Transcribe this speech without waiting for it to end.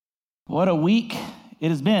What a week it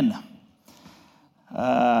has been.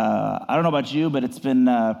 I don't know about you, but it's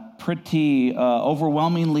been pretty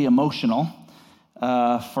overwhelmingly emotional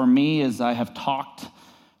for me as I have talked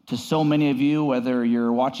to so many of you, whether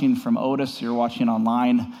you're watching from Otis or you're watching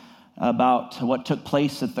online, about what took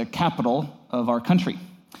place at the capital of our country.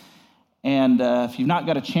 And if you've not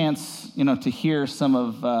got a chance, to hear some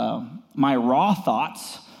of my raw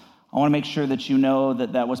thoughts, I want to make sure that you know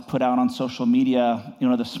that that was put out on social media,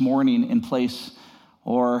 this morning in place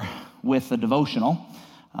or with a devotional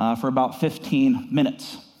for about 15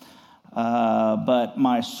 minutes. But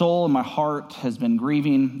my soul and my heart has been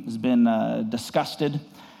grieving, has been disgusted.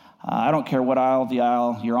 I don't care what aisle the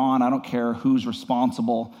aisle you're on. I don't care who's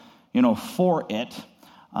responsible, for it.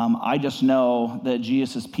 I just know that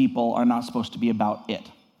Jesus' people are not supposed to be about it.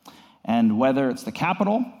 And whether it's the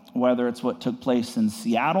Capitol, whether it's what took place in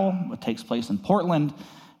Seattle, what takes place in Portland,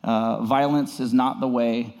 violence is not the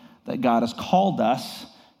way that God has called us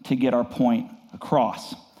to get our point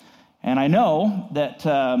across. And I know that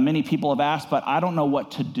many people have asked, but I don't know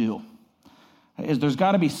what to do. There's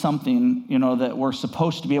got to be something, that we're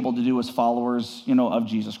supposed to be able to do as followers, of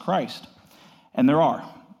Jesus Christ. And there are.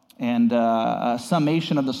 And a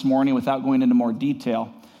summation of this morning, without going into more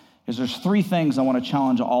detail, is there's three things I want to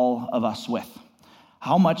challenge all of us with.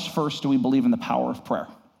 How much first do we believe in the power of prayer?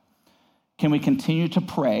 Can we continue to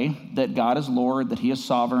pray that God is Lord, that He is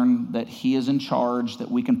sovereign, that He is in charge, that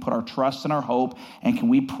we can put our trust and our hope, and can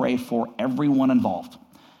we pray for everyone involved?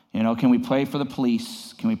 Can we pray for the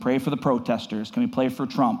police? Can we pray for the protesters? Can we pray for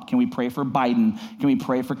Trump? Can we pray for Biden? Can we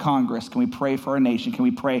pray for Congress? Can we pray for our nation? Can we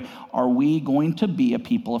pray? Are we going to be a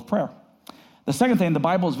people of prayer? The second thing, the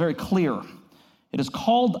Bible is very clear. It has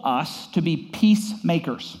called us to be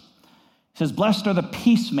peacemakers. It says, blessed are the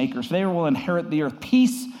peacemakers, for they will inherit the earth.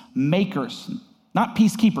 Peacemakers, not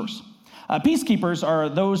peacekeepers. Peacekeepers are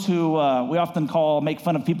those who we often make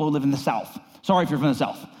fun of people who live in the South. Sorry if you're from the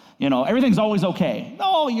South. Everything's always okay.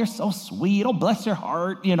 Oh, you're so sweet. Oh, bless your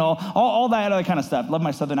heart. All that other kind of stuff. Love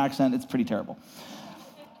my Southern accent. It's pretty terrible.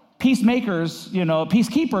 Peacemakers,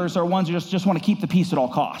 peacekeepers are ones who just want to keep the peace at all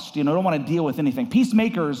costs. Don't want to deal with anything.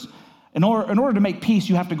 Peacemakers, in order to make peace,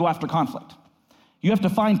 you have to go after conflict. You have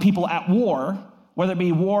to find people at war, whether it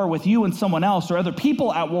be war with you and someone else or other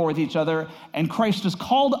people at war with each other, and Christ has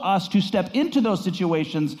called us to step into those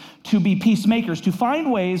situations to be peacemakers, to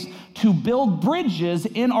find ways to build bridges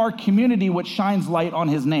in our community which shines light on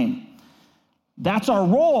His name. That's our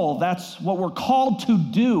role. That's what we're called to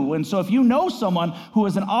do. And so if you know someone who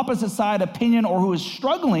is an opposite side opinion or who is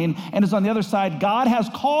struggling and is on the other side, God has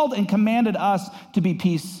called and commanded us to be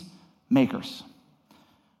peacemakers.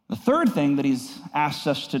 The third thing that He's asked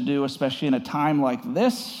us to do, especially in a time like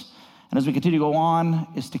this, and as we continue to go on,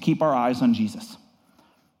 is to keep our eyes on Jesus,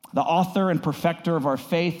 the author and perfecter of our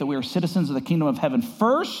faith, that we are citizens of the kingdom of heaven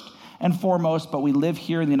first and foremost, but we live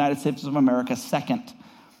here in the United States of America second.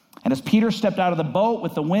 And as Peter stepped out of the boat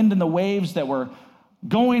with the wind and the waves that were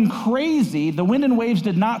going crazy, the wind and waves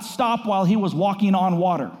did not stop while he was walking on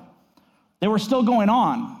water. They were still going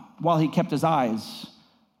on while he kept his eyes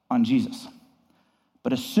on Jesus.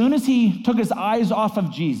 But as soon as he took his eyes off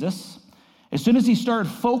of Jesus, as soon as he started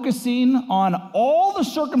focusing on all the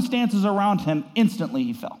circumstances around him, instantly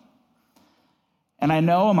he fell. And I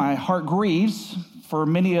know my heart grieves for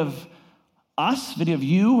many of us, many of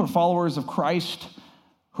you who are followers of Christ,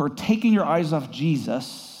 who are taking your eyes off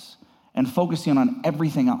Jesus and focusing on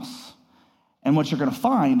everything else. And what you're going to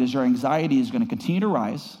find is your anxiety is going to continue to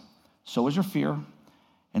rise, so is your fear,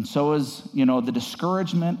 and so is, the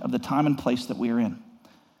discouragement of the time and place that we are in.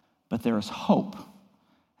 But there is hope.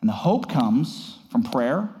 And the hope comes from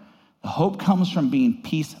prayer. The hope comes from being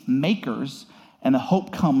peacemakers. And the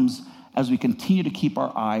hope comes as we continue to keep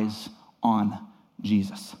our eyes on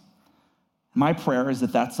Jesus. My prayer is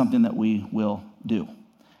that that's something that we will do.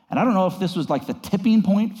 And I don't know if this was like the tipping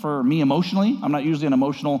point for me emotionally. I'm not usually an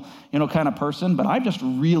emotional, kind of person, but I've just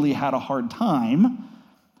really had a hard time.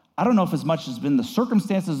 I don't know if as much has been the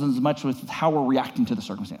circumstances as much with how we're reacting to the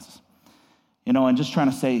circumstances. And just trying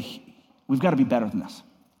to say, we've got to be better than this.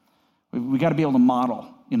 We've got to be able to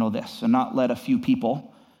model, this and not let a few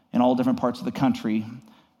people in all different parts of the country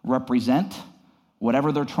represent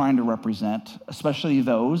whatever they're trying to represent, especially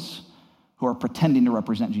those who are pretending to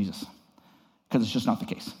represent Jesus, because it's just not the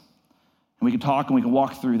case. And we can talk and we can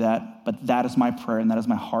walk through that, but that is my prayer and that is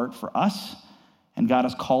my heart for us. And God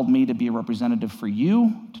has called me to be a representative for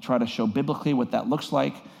you, to try to show biblically what that looks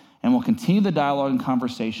like. And we'll continue the dialogue and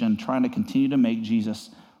conversation, trying to continue to make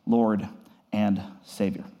Jesus Lord and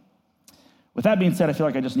Savior. With that being said, I feel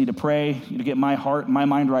like I just need to pray to get my heart and my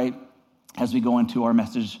mind right as we go into our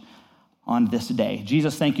message on this day.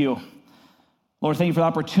 Jesus, thank you Lord, thank you for the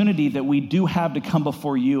opportunity that we do have to come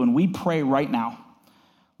before you, and we pray right now.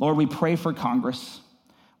 Lord, we pray for Congress.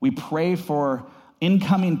 We pray for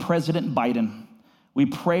incoming President Biden. We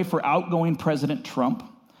pray for outgoing President Trump.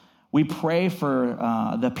 We pray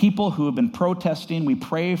for the people who have been protesting. We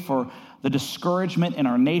pray for the discouragement in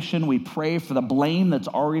our nation. We pray for the blame that's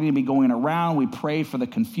already going to be going around. We pray for the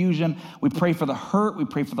confusion. We pray for the hurt. We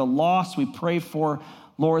pray for the loss. We pray for,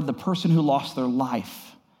 Lord, the person who lost their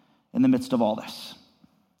life in the midst of all this.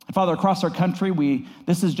 And Father, across our country,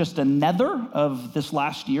 this is just another of this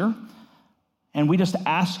last year. And we just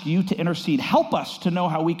ask you to intercede. Help us to know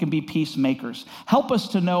how we can be peacemakers. Help us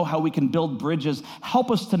to know how we can build bridges. Help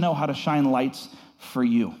us to know how to shine lights for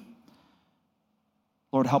you.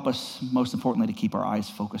 Lord, help us, most importantly, to keep our eyes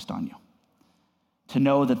focused on you. To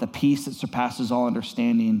know that the peace that surpasses all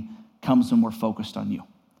understanding comes when we're focused on you.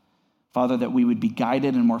 Father, that we would be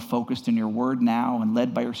guided and more focused in your word now and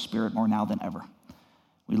led by your Spirit more now than ever.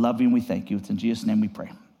 We love you and we thank you. It's in Jesus' name we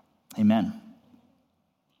pray. Amen.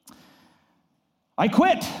 I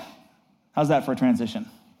quit. How's that for a transition?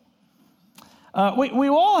 We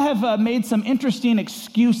all have made some interesting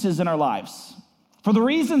excuses in our lives for the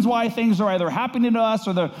reasons why things are either happening to us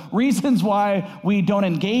or the reasons why we don't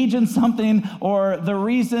engage in something or the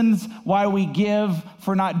reasons why we give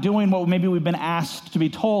for not doing what maybe we've been asked to be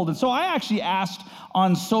told. And so I actually asked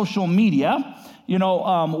on social media,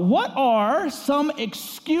 what are some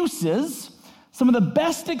excuses, some of the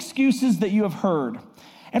best excuses that you have heard?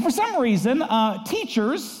 And for some reason,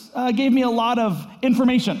 teachers gave me a lot of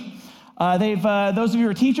information. Those of you who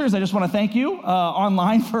are teachers, I just want to thank you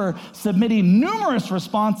online for submitting numerous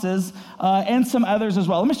responses and some others as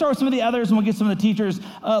well. Let me start with some of the others and we'll get some of the teachers.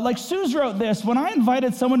 Like Suze wrote this: when I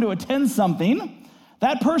invited someone to attend something,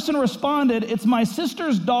 that person responded, "It's my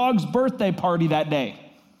sister's dog's birthday party that day."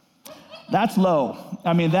 That's low.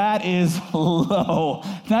 I mean, that is low.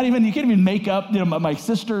 You can't even make up, my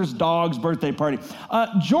sister's dog's birthday party.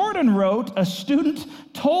 Jordan wrote, a student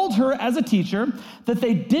told her as a teacher that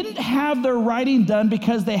they didn't have their writing done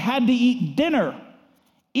because they had to eat dinner,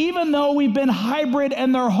 even though we've been hybrid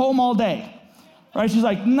and they're home all day. Right? She's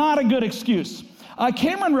like, not a good excuse.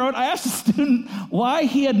 Cameron wrote, I asked a student why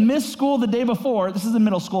he had missed school the day before. This is in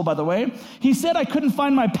middle school, by the way. He said, I couldn't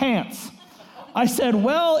find my pants. I said,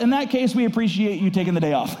 well, in that case, we appreciate you taking the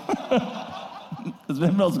day off. It's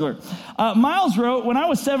been middle schooler. Miles wrote, when I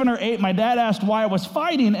was 7 or 8, my dad asked why I was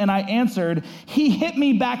fighting, and I answered, he hit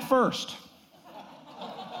me back first.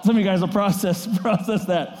 Some of you guys will process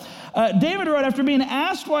that. David wrote, after being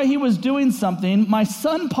asked why he was doing something, my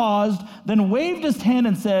son paused, then waved his hand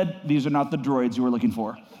and said, these are not the droids you were looking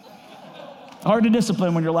for. Hard to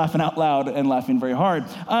discipline when you're laughing out loud and laughing very hard.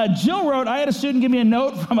 Jill wrote, I had a student give me a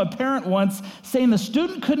note from a parent once saying the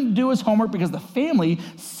student couldn't do his homework because the family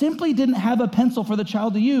simply didn't have a pencil for the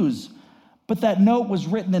child to use. But that note was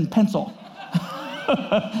written in pencil.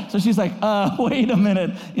 So she's like, wait a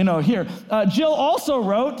minute, here. Jill also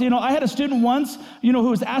wrote, I had a student once, who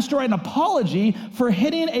was asked to write an apology for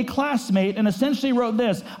hitting a classmate and essentially wrote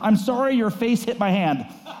this: I'm sorry your face hit my hand.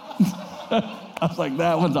 I was like,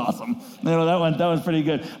 that one's awesome. That was pretty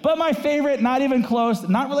good. But my favorite, not even close,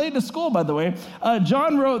 not related to school, by the way,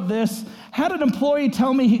 John wrote this: had an employee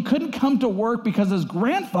tell me he couldn't come to work because his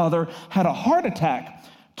grandfather had a heart attack.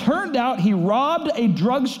 Turned out he robbed a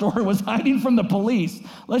drugstore and was hiding from the police.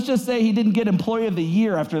 Let's just say he didn't get Employee of the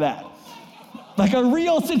Year after that. Like a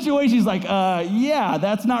real situation. He's like, yeah,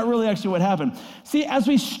 that's not really actually what happened. See, as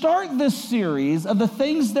we start this series of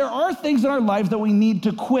there are things in our lives that we need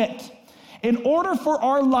to quit in order for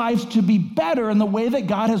our lives to be better in the way that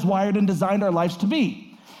God has wired and designed our lives to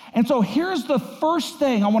be. And so here's the first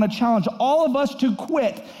thing I want to challenge all of us to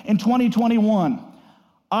quit in 2021.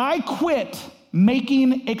 I quit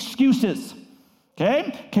making excuses.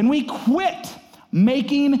 Okay? Can we quit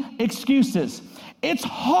making excuses? It's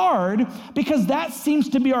hard because that seems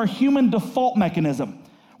to be our human default mechanism.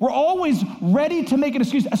 We're always ready to make an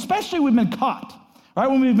excuse, especially when we've been caught. Right,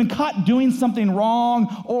 when we've been caught doing something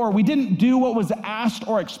wrong or we didn't do what was asked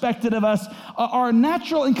or expected of us, our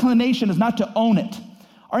natural inclination is not to own it.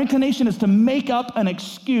 Our inclination is to make up an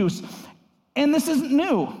excuse. And this isn't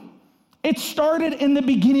new. It started in the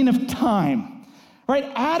beginning of time. Right?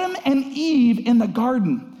 Adam and Eve in the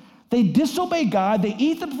garden. They disobey God. They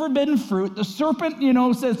eat the forbidden fruit. The serpent,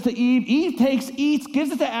 says to Eve, Eve takes, eats,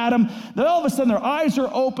 gives it to Adam. Then all of a sudden their eyes are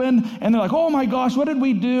open and they're like, oh my gosh, what did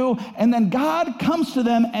we do? And then God comes to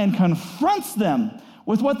them and confronts them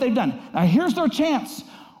with what they've done. Now here's their chance.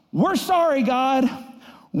 We're sorry, God.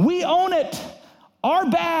 We own it. Our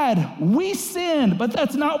bad. We sinned. But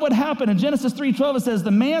that's not what happened. In Genesis 3:12 it says,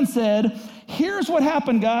 the man said, here's what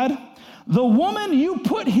happened, God. The woman you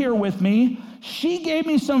put here with me, she gave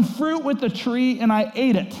me some fruit with the tree and I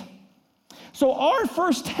ate it. So our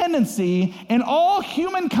first tendency in all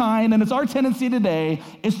humankind, and it's our tendency today,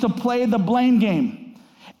 is to play the blame game.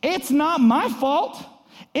 It's not my fault.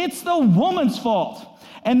 It's the woman's fault.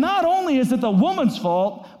 And not only is it the woman's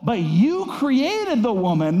fault, but you created the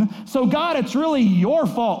woman. So God, it's really your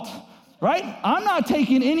fault, right? I'm not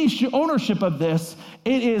taking any ownership of this.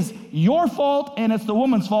 It is your fault and it's the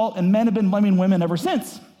woman's fault. And men have been blaming women ever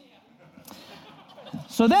since.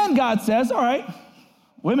 So then God says, all right,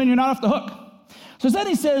 women, you're not off the hook. So then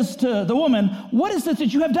he says to the woman, what is it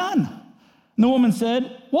that you have done? And the woman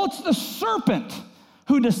said, well, it's the serpent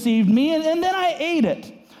who deceived me, and then I ate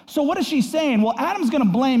it. So what is she saying? Well, Adam's going to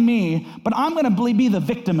blame me, but I'm going to be the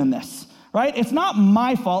victim in this, right? It's not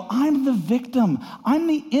my fault. I'm the victim. I'm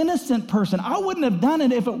the innocent person. I wouldn't have done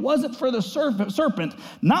it if it wasn't for the serpent.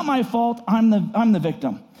 Not my fault. I'm the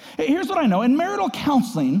victim. Here's what I know. In marital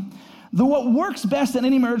counseling, what works best in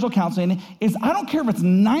any marital counseling is I don't care if it's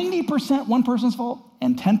 90% one person's fault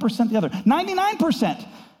and 10% the other, 99%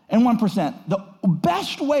 and 1%. The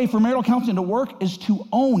best way for marital counseling to work is to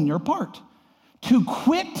own your part, to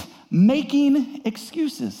quit making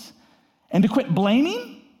excuses, and to quit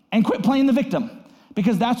blaming and quit playing the victim,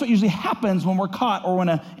 because that's what usually happens when we're caught or in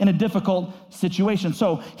a difficult situation.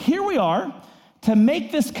 So here we are to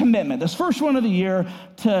make this commitment, this first one of the year,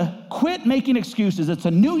 to quit making excuses. It's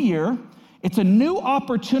a new year. It's a new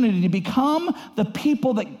opportunity to become the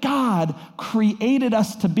people that God created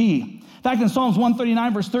us to be. In fact, in Psalms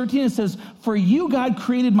 139, verse 13, it says, for you, God,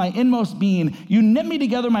 created my inmost being. You knit me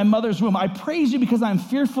together in my mother's womb. I praise you because I'm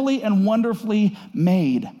fearfully and wonderfully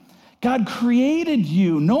made. God created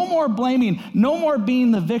you. No more blaming, no more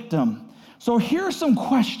being the victim. So here are some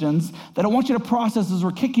questions that I want you to process as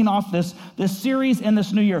we're kicking off this series in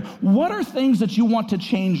this new year. What are things that you want to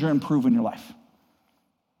change or improve in your life?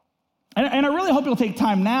 And I really hope you'll take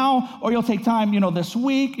time now, or you'll take time, this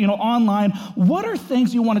week, online. What are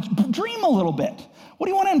things you want to dream a little bit? What do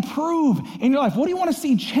you want to improve in your life? What do you want to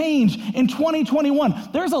see change in 2021?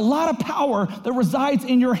 There's a lot of power that resides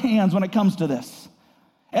in your hands when it comes to this.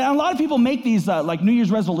 And a lot of people make these like New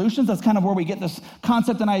Year's resolutions. That's kind of where we get this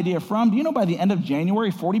concept and idea from. Do you know by the end of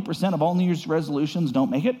January, 40% of all New Year's resolutions don't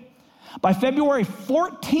make it? By February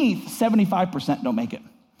 14th, 75% don't make it.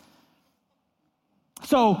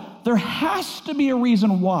 So there has to be a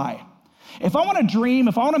reason why. If I want to dream,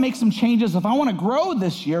 if I want to make some changes, if I want to grow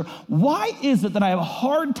this year, why is it that I have a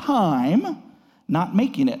hard time not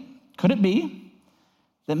making it? Could it be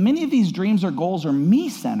that many of these dreams or goals are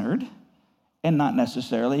me-centered and not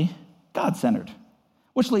necessarily God-centered?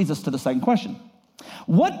 Which leads us to the second question.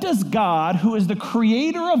 What does God, who is the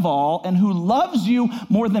creator of all and who loves you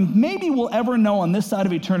more than maybe we'll ever know on this side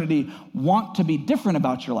of eternity, want to be different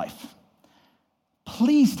about your life?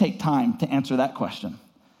 Please take time to answer that question.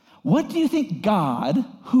 What do you think God,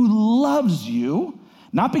 who loves you,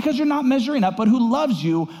 not because you're not measuring up, but who loves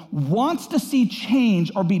you, wants to see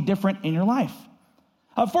change or be different in your life?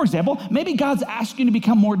 For example, maybe God's asking you to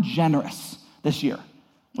become more generous this year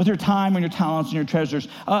with your time and your talents and your treasures.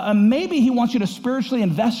 Maybe he wants you to spiritually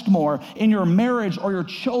invest more in your marriage or your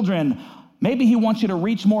children. Maybe he wants you to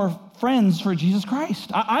reach more friends for Jesus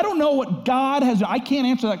Christ. I don't know what God has. I can't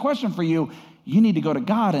answer that question for you. You need to go to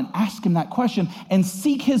God and ask him that question and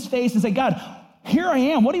seek his face and say, God, here I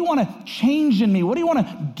am. What do you want to change in me? What do you want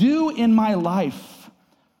to do in my life?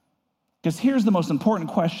 Because here's the most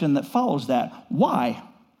important question that follows that. Why?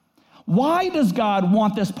 Why does God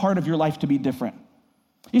want this part of your life to be different?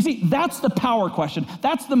 You see, that's the power question.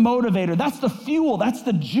 That's the motivator. That's the fuel. That's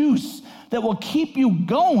the juice that will keep you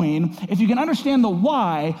going if you can understand the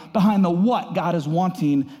why behind the what God is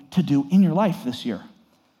wanting to do in your life this year.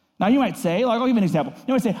 Now, you might say, I'll give you an example.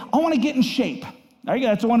 You might say, I want to get in shape.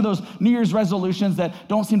 That's one of those New Year's resolutions that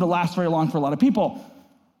don't seem to last very long for a lot of people.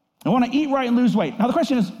 I want to eat right and lose weight. Now, the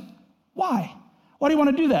question is, why? Why do you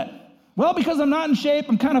want to do that? Well, because I'm not in shape,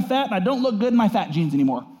 I'm kind of fat, and I don't look good in my fat jeans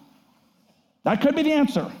anymore. That could be the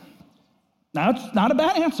answer. Now, it's not a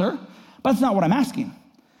bad answer, but that's not what I'm asking.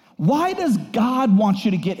 Why does God want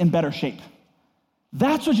you to get in better shape?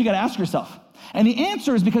 That's what you got to ask yourself. And the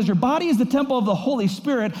answer is because your body is the temple of the Holy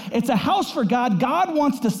Spirit. It's a house for God. God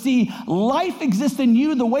wants to see life exist in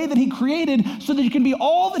you the way that he created so that you can be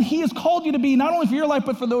all that he has called you to be, not only for your life,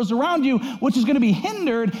 but for those around you, which is going to be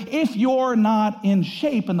hindered if you're not in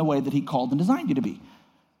shape in the way that he called and designed you to be.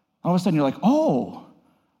 All of a sudden you're like, oh,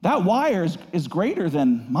 that why is greater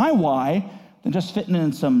than my why than just fitting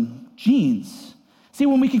in some jeans. See,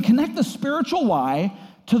 when we can connect the spiritual why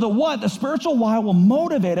to the what, the spiritual why will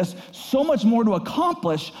motivate us so much more to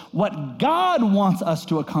accomplish what God wants us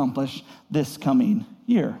to accomplish this coming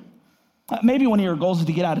year. Maybe one of your goals is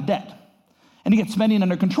to get out of debt and to get spending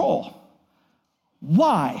under control.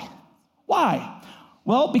 Why? Why?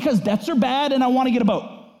 Well, because debts are bad and I want to get a boat.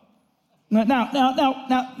 Now,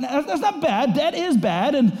 that's not bad. Debt is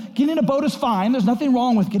bad, and getting a boat is fine. There's nothing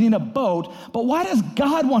wrong with getting a boat. But why does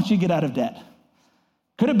God want you to get out of debt?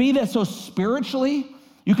 Could it be that so spiritually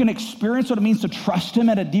you can experience what it means to trust him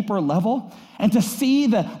at a deeper level and to see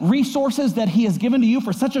the resources that he has given to you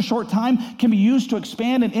for such a short time can be used to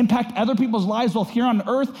expand and impact other people's lives both here on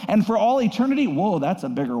earth and for all eternity? Whoa, that's a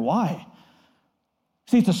bigger why.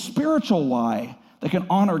 See, it's a spiritual why that can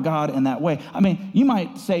honor God in that way. I mean, you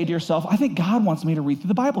might say to yourself, I think God wants me to read through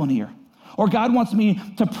the Bible in a year. Or God wants me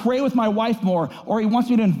to pray with my wife more. Or he wants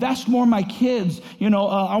me to invest more in my kids. I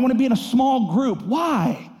want to be in a small group.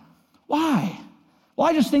 Why? Why? Well,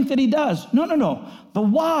 I just think that he does. No. The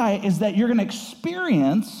why is that you're going to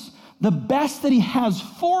experience the best that he has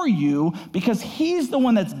for you because he's the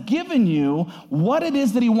one that's given you what it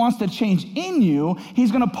is that he wants to change in you. He's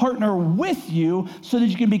going to partner with you so that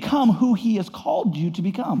you can become who he has called you to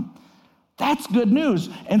become. That's good news.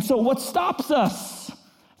 And so what stops us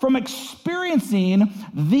from experiencing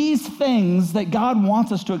these things that God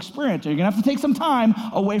wants us to experience? You're going to have to take some time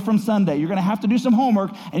away from Sunday. You're going to have to do some homework,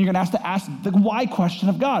 and you're going to have to ask the why question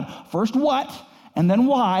of God. First, what, and then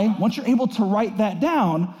why. Once you're able to write that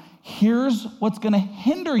down, here's what's going to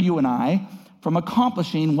hinder you and I from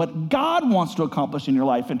accomplishing what God wants to accomplish in your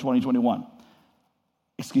life in 2021.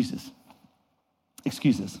 Excuses.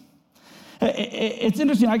 It's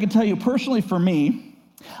interesting. I can tell you personally for me,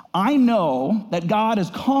 I know that God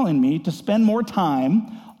is calling me to spend more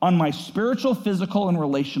time on my spiritual, physical, and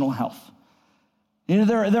relational health.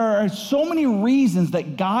 There are so many reasons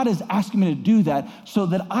that God is asking me to do that so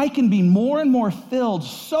that I can be more and more filled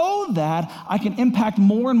so that I can impact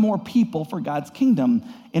more and more people for God's kingdom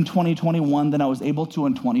in 2021 than I was able to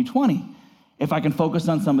in 2020, if I can focus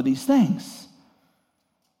on some of these things.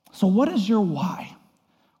 So what is your why?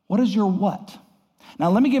 What is your what? Now,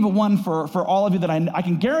 let me give one for all of you that I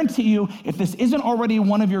can guarantee you, if this isn't already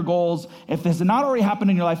one of your goals, if this has not already happened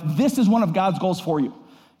in your life, this is one of God's goals for you.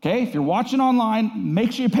 Okay, if you're watching online,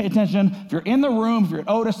 make sure you pay attention. If you're in the room, if you're at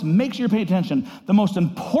Otis, make sure you pay attention. The most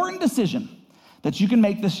important decision that you can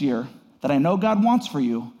make this year that I know God wants for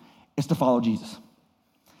you is to follow Jesus.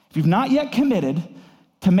 If you've not yet committed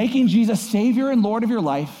to making Jesus Savior and Lord of your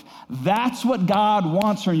life, that's what God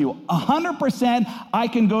wants from you. 100%, I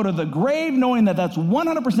can go to the grave knowing that that's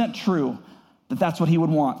 100% true, that that's what he would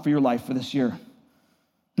want for your life for this year.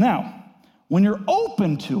 Now, when you're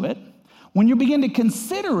open to it, when you begin to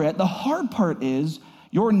consider it, the hard part is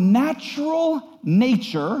your natural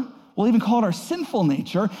nature, we'll even call it our sinful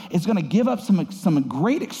nature, is going to give up some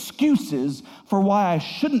great excuses for why I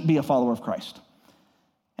shouldn't be a follower of Christ.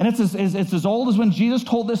 And it's as old as when Jesus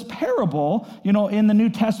told this parable, in the New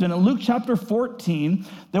Testament. In Luke chapter 14,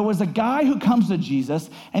 there was a guy who comes to Jesus,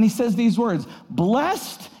 and he says these words,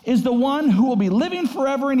 "Blessed is the one who will be living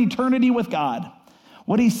forever in eternity with God."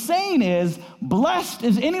 What he's saying is, blessed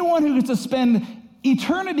is anyone who gets to spend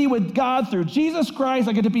eternity with God through Jesus Christ.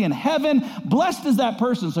 I get to be in heaven. Blessed is that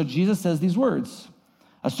person. So Jesus says these words.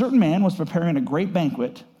 A certain man was preparing a great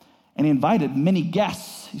banquet, and he invited many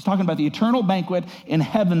guests. He's talking about the eternal banquet in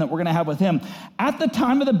heaven that we're going to have with him. At the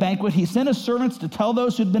time of the banquet, he sent his servants to tell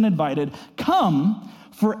those who'd been invited, "Come,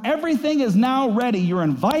 for everything is now ready. You're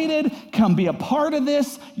invited. Come be a part of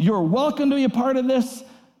this. You're welcome to be a part of this."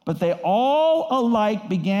 But they all alike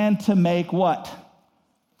began to make what?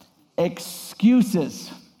 Excuses.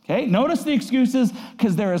 Okay, notice the excuses,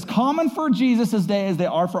 because they're as common for Jesus' day as they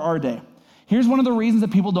are for our day. Here's one of the reasons that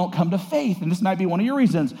people don't come to faith, and this might be one of your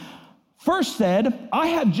reasons. First said, "I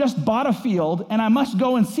have just bought a field and I must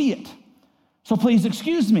go and see it, so please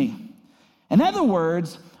excuse me." In other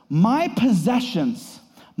words, my possessions,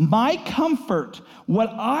 my comfort,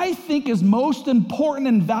 what I think is most important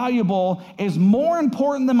and valuable is more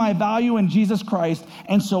important than my value in Jesus Christ,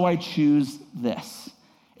 and so I choose this.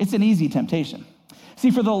 It's an easy temptation.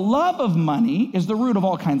 See, for the love of money is the root of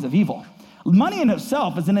all kinds of evil. Money in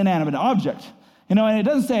itself is an inanimate object. And it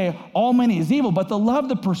doesn't say all money is evil, but the love,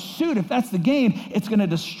 the pursuit, if that's the gain, it's going to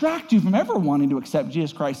distract you from ever wanting to accept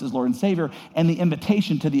Jesus Christ as Lord and Savior and the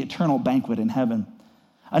invitation to the eternal banquet in heaven.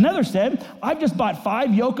 Another said, "I've just bought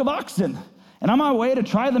 5 yoke of oxen, and I'm on my way to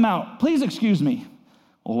try them out. Please excuse me."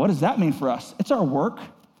 Well, what does that mean for us? It's our work.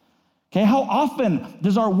 Okay, how often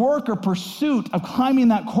does our work or pursuit of climbing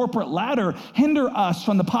that corporate ladder hinder us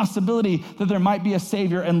from the possibility that there might be a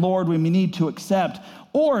Savior and Lord we may need to accept?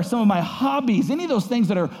 Or some of my hobbies, any of those things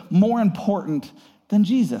that are more important than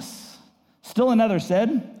Jesus? Still another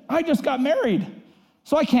said, I just got married,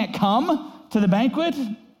 so I can't come to the banquet.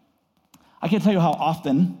 I can't tell you how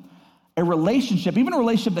often a relationship, even a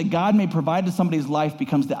relationship that God may provide to somebody's life,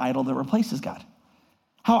 becomes the idol that replaces God.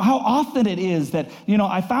 How often it is that,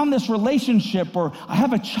 I found this relationship, or I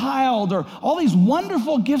have a child, or all these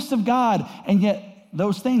wonderful gifts of God, and yet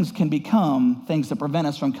those things can become things that prevent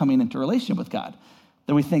us from coming into relationship with God,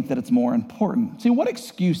 that we think that it's more important. See, what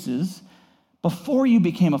excuses, before you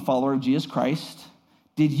became a follower of Jesus Christ,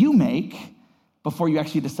 did you make before you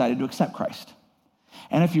actually decided to accept Christ?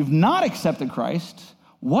 And if you've not accepted Christ,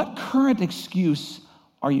 what current excuse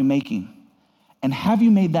are you making? And have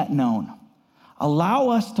you made that known? Allow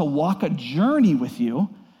us to walk a journey with you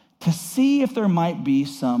to see if there might be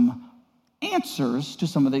some answers to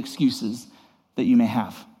some of the excuses that you may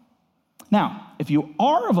have. Now, if you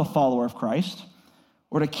are of a follower of Christ,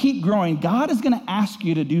 or to keep growing, God is going to ask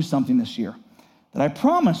you to do something this year that I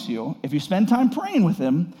promise you, if you spend time praying with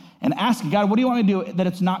him and asking, God, what do you want me to do, that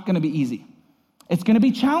it's not going to be easy. It's going to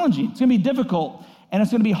be challenging. It's going to be difficult, and it's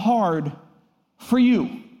going to be hard for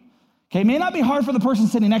you. Okay, it may not be hard for the person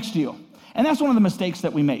sitting next to you. And that's one of the mistakes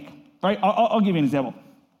that we make, right? I'll give you an example.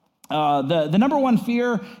 The number one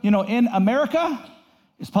fear, in America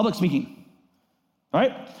is public speaking,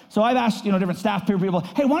 right? So I've asked, different staff people,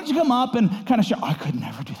 hey, why don't you come up and kind of share? I could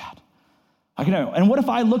never do that. I could never. And what if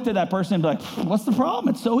I looked at that person and be like, what's the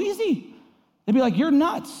problem? It's so easy. They'd be like, you're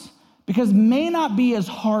nuts. Because it may not be as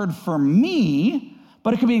hard for me,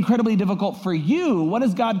 but it could be incredibly difficult for you. What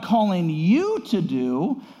is God calling you to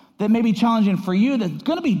do that may be challenging for you, that's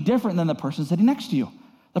going to be different than the person sitting next to you,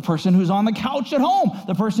 the person who's on the couch at home,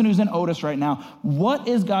 the person who's in Otis right now? What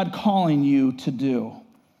is God calling you to do?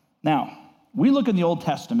 Now, we look in the Old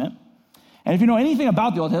Testament, and if you know anything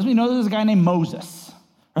about the Old Testament, you know there's a guy named Moses.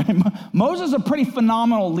 Right? Moses is a pretty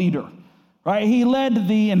phenomenal leader. Right? He led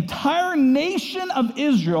the entire nation of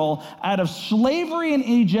Israel out of slavery in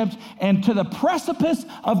Egypt and to the precipice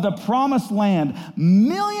of the promised land.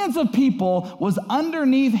 Millions of people was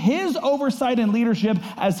underneath his oversight and leadership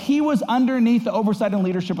as he was underneath the oversight and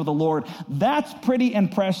leadership of the Lord. That's pretty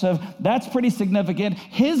impressive. That's pretty significant.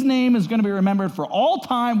 His name is going to be remembered for all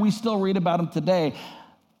time. We still read about him today.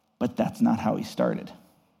 But that's not how he started.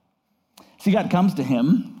 See, God comes to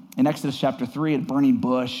him in Exodus chapter 3, a burning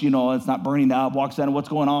bush, it's not burning up, walks in, what's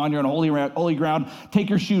going on? You're on holy ground, take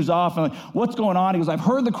your shoes off. And what's going on? He goes, I've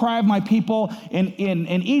heard the cry of my people in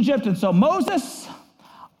Egypt. And so Moses,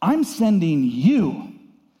 I'm sending you.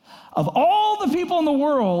 Of all the people in the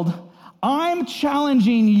world, I'm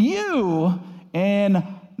challenging you in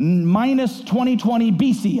minus 2020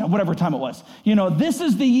 BC, whatever time it was. This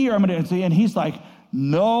is the year I'm going to do. And he's like,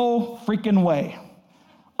 no freaking way.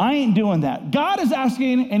 I ain't doing that. God is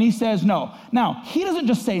asking, and he says no. Now, he doesn't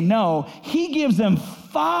just say no. He gives them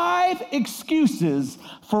 5 excuses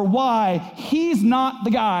for why he's not the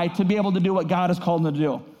guy to be able to do what God has called him to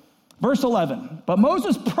do. Verse 11, but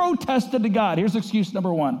Moses protested to God. Here's excuse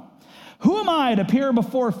number 1. Who am I to appear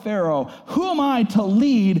before Pharaoh? Who am I to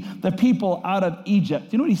lead the people out of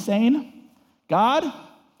Egypt? You know what he's saying? God,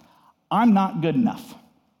 I'm not good enough.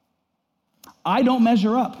 I don't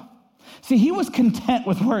measure up. See, he was content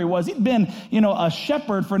with where he was. He'd been, a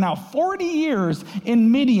shepherd for now 40 years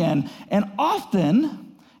in Midian. And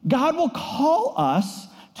often, God will call us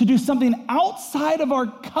to do something outside of our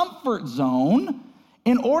comfort zone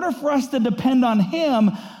in order for us to depend on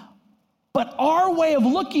him. But our way of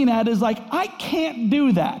looking at it is like, I can't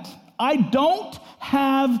do that. I don't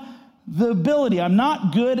have the ability. I'm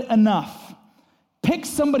not good enough. Pick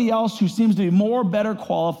somebody else who seems to be better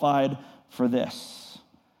qualified for this.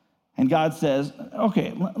 And God says,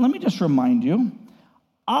 okay, let me just remind you,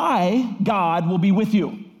 God, will be with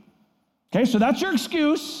you. Okay, so that's your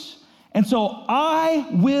excuse. And so I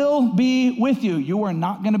will be with you. You are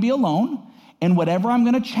not going to be alone. And whatever I'm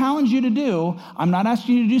going to challenge you to do, I'm not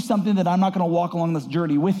asking you to do something that I'm not going to walk along this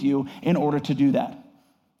journey with you in order to do that.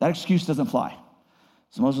 That excuse doesn't fly.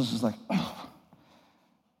 So Moses is like, oh.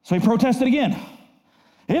 So he protested again.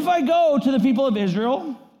 If I go to the people of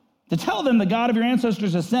Israel to tell them the God of your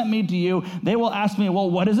ancestors has sent me to you, they will ask me, well,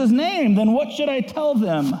 what is his name? Then what should I tell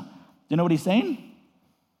them? Do you know what he's saying?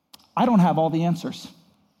 I don't have all the answers.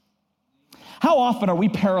 How often are we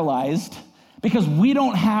paralyzed because we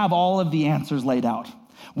don't have all of the answers laid out?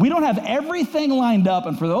 We don't have everything lined up.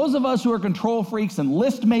 And for those of us who are control freaks and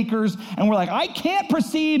list makers, and we're like, I can't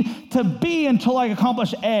proceed to B until I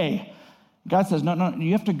accomplish A. God says, no,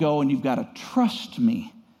 you have to go and you've got to trust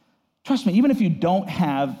me. Trust me, even if you don't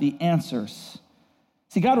have the answers.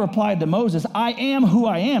 See, God replied to Moses, I am who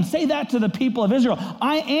I am. Say that to the people of Israel.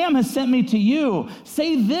 I am has sent me to you.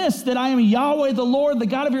 Say this, that I am Yahweh, the Lord, the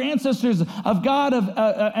God of your ancestors, and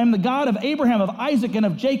the God of Abraham, of Isaac, and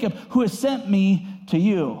of Jacob, who has sent me to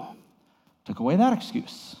you. Took away that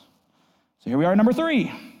excuse. So here we are, number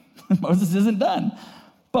 3. Moses isn't done.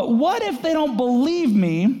 But what if they don't believe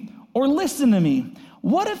me or listen to me?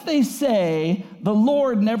 What if they say, the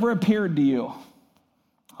Lord never appeared to you?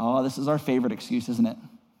 Oh, this is our favorite excuse, isn't it?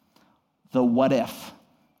 The what if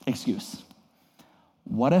excuse.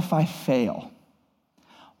 What if I fail?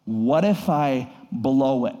 What if I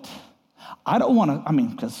blow it? I don't want to,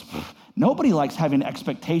 because nobody likes having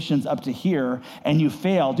expectations up to here and you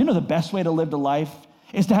fail. Do you know the best way to live the life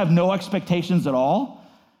is to have no expectations at all?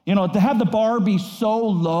 To have the bar be so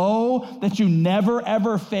low that you never,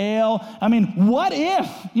 ever fail. What if,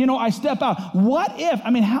 I step out? What if?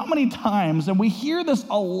 How many times, and we hear this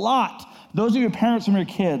a lot, those of you parents from your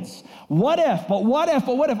kids, what if, but what if,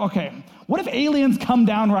 okay, what if aliens come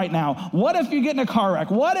down right now? What if you get in a car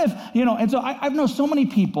wreck? What if, and so I've known so many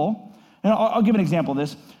people, and I'll give an example of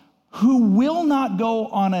this, who will not go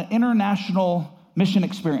on an international mission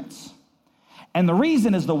experience. And the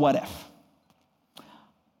reason is the what if.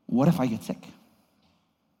 What if I get sick?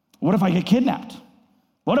 What if I get kidnapped?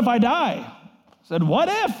 What if I die? I said, what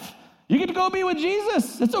if? You get to go be with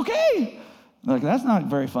Jesus. It's okay. Like, that's not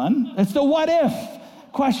very fun. It's the what if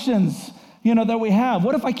questions, that we have.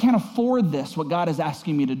 What if I can't afford this, what God is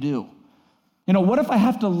asking me to do? What if I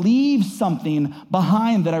have to leave something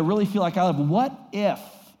behind that I really feel like I love? What if?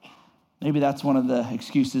 Maybe that's one of the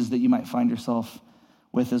excuses that you might find yourself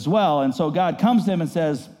with as well. And so God comes to him and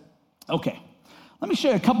says, okay, let me show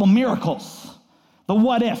you a couple miracles. The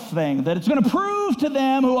what if thing, that it's going to prove to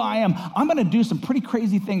them who I am. I'm going to do some pretty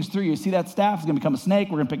crazy things through you. See that staff? It's going to become a snake.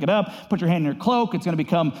 We're going to pick it up, put your hand in your cloak. It's going to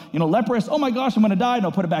become, leprous. Oh my gosh, I'm going to die.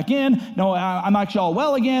 No, put it back in. No, I'm actually all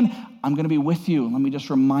well again. I'm going to be with you. Let me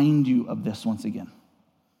just remind you of this once again.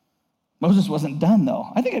 Moses wasn't done though.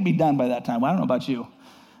 I think I'd be done by that time. Well, I don't know about you.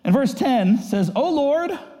 And verse 10 says, oh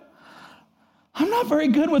Lord, I'm not very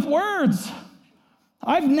good with words.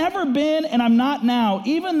 I've never been, and I'm not now.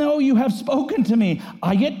 Even though you have spoken to me,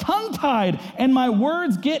 I get tongue-tied, and my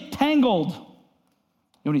words get tangled. You know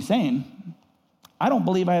what he's saying? I don't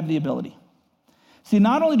believe I have the ability. See,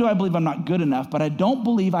 not only do I believe I'm not good enough, but I don't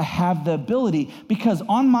believe I have the ability, because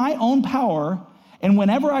on my own power, and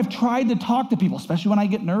whenever I've tried to talk to people, especially when I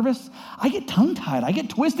get nervous, I get tongue-tied, I get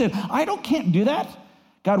twisted. Can't do that.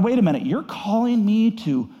 God, wait a minute. You're calling me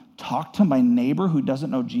to talk to my neighbor who doesn't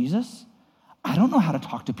know Jesus? I don't know how to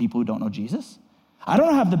talk to people who don't know Jesus. I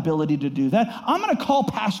don't have the ability to do that. I'm going to call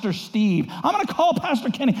Pastor Steve. I'm going to call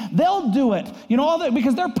Pastor Kenny. They'll do it, all that,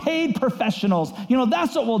 because they're paid professionals.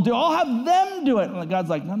 That's what we'll do. I'll have them do it. And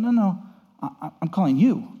God's like, no. I'm calling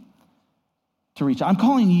you to reach out. I'm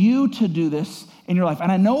calling you to do this in your life.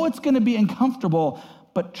 And I know it's going to be uncomfortable,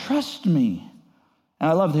 but trust me.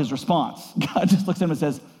 And I love his response. God just looks at him and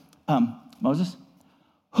says, Moses,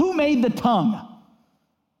 who made the tongue?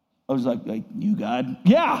 I was like, you, God?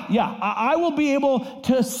 Yeah. I will be able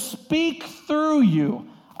to speak through you.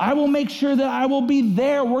 I will make sure that I will be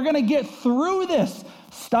there. We're going to get through this.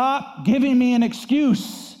 Stop giving me an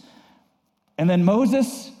excuse. And then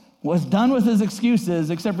Moses was done with his excuses,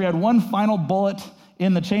 except he had one final bullet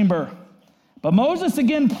in the chamber. But Moses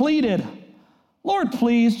again pleaded, Lord,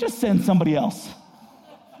 please, just send somebody else.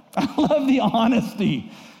 I love the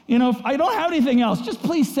honesty. If I don't have anything else, just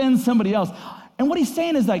please send somebody else. And what he's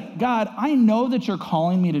saying is like, God, I know that you're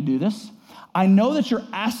calling me to do this. I know that you're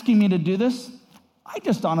asking me to do this. I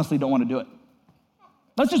just honestly don't want to do it.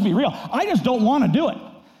 Let's just be real. I just don't want to do it.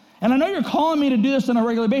 And I know you're calling me to do this on a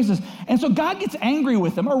regular basis. And so God gets angry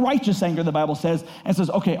with them, or righteous anger, the Bible says, and says,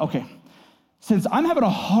 okay, since I'm having a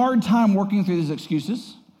hard time working through these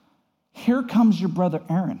excuses, here comes your brother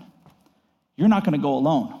Aaron. You're not going to go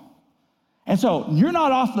alone. And so you're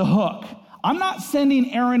not off the hook. I'm not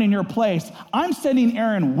sending Aaron in your place. I'm sending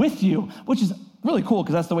Aaron with you, which is really cool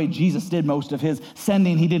because that's the way Jesus did most of his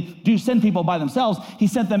sending. He didn't send people by themselves. He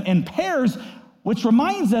sent them in pairs, which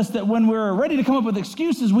reminds us that when we're ready to come up with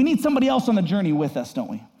excuses, we need somebody else on the journey with us, don't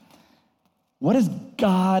we? What is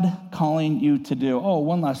God calling you to do? Oh,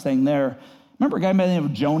 one last thing there. Remember a guy by the name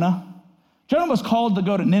of Jonah? Jonah was called to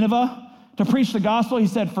go to Nineveh to preach the gospel. He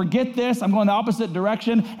said, forget this, I'm going the opposite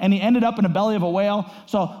direction, and he ended up in the belly of a whale.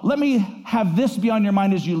 So let me have this be on your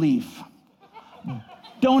mind as you leave.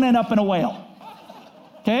 Don't end up in a whale,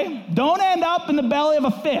 okay? Don't end up in the belly of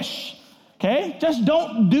a fish, okay? Just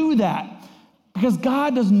don't do that. Because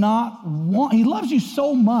God does not want, he loves you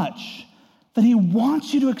so much that he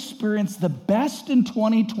wants you to experience the best in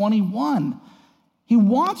 2021. He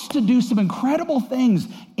wants to do some incredible things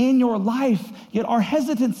in your life, yet our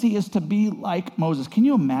hesitancy is to be like Moses. Can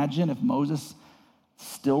you imagine if Moses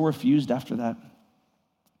still refused after that?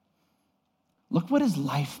 Look what his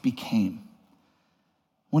life became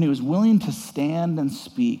when he was willing to stand and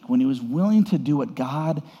speak, when he was willing to do what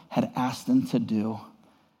God had asked him to do,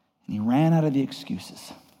 and he ran out of the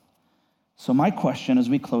excuses. So my question as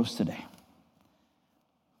we close today,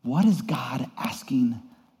 what is God asking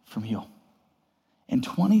from you in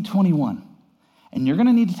 2021? And you're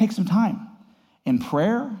gonna need to take some time in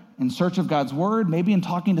prayer, in search of God's word, maybe in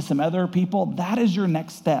talking to some other people. That is your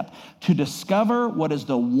next step, to discover what is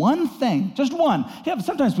the one thing, just one. Yeah,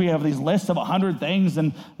 sometimes we have these lists of 100 things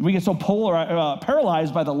and we get so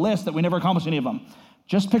paralyzed by the list that we never accomplish any of them.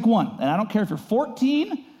 Just pick one. And I don't care if you're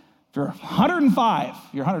 14, if you're 105.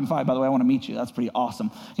 If you're 105, by the way, I want to meet you. That's pretty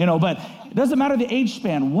awesome. But it doesn't matter the age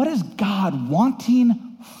span. What is God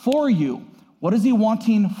wanting for you? What is he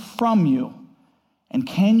wanting from you? And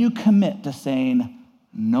can you commit to saying,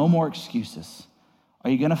 no more excuses? Are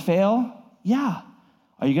you gonna fail? Yeah.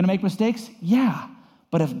 Are you gonna make mistakes? Yeah.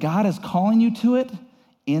 But if God is calling you to it,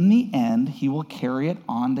 in the end, he will carry it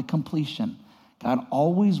on to completion. God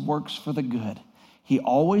always works for the good. He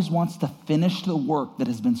always wants to finish the work that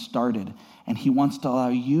has been started, and he wants to allow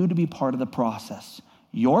you to be part of the process.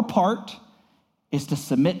 Your part is to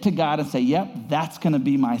submit to God and say, yep, that's gonna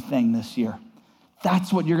be my thing this year.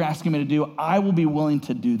 That's what you're asking me to do. I will be willing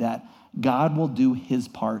to do that. God will do his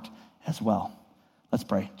part as well. Let's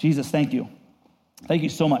pray. Jesus, thank you. Thank you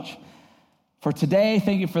so much for today.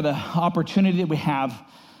 Thank you for the opportunity that we have,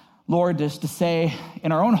 Lord, just to say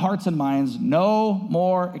in our own hearts and minds, no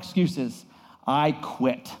more excuses. I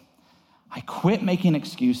quit. I quit making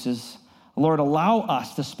excuses. Lord, allow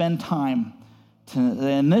us to spend time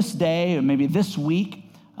in this day, or maybe this week,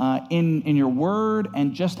 in your word,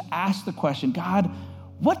 and just ask the question, God,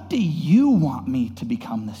 what do you want me to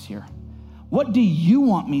become this year? What do you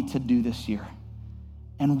want me to do this year?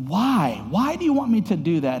 And why? Why do you want me to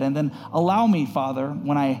do that? And then allow me, Father,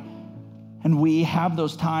 when we have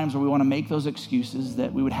those times where we want to make those excuses,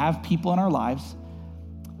 that we would have people in our lives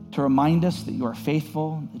to remind us that you are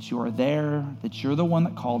faithful, that you are there, that you're the one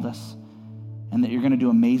that called us, and that you're going to do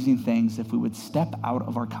amazing things if we would step out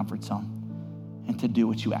of our comfort zone and to do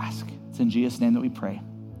what you ask. It's in Jesus' name that we pray.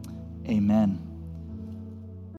 Amen.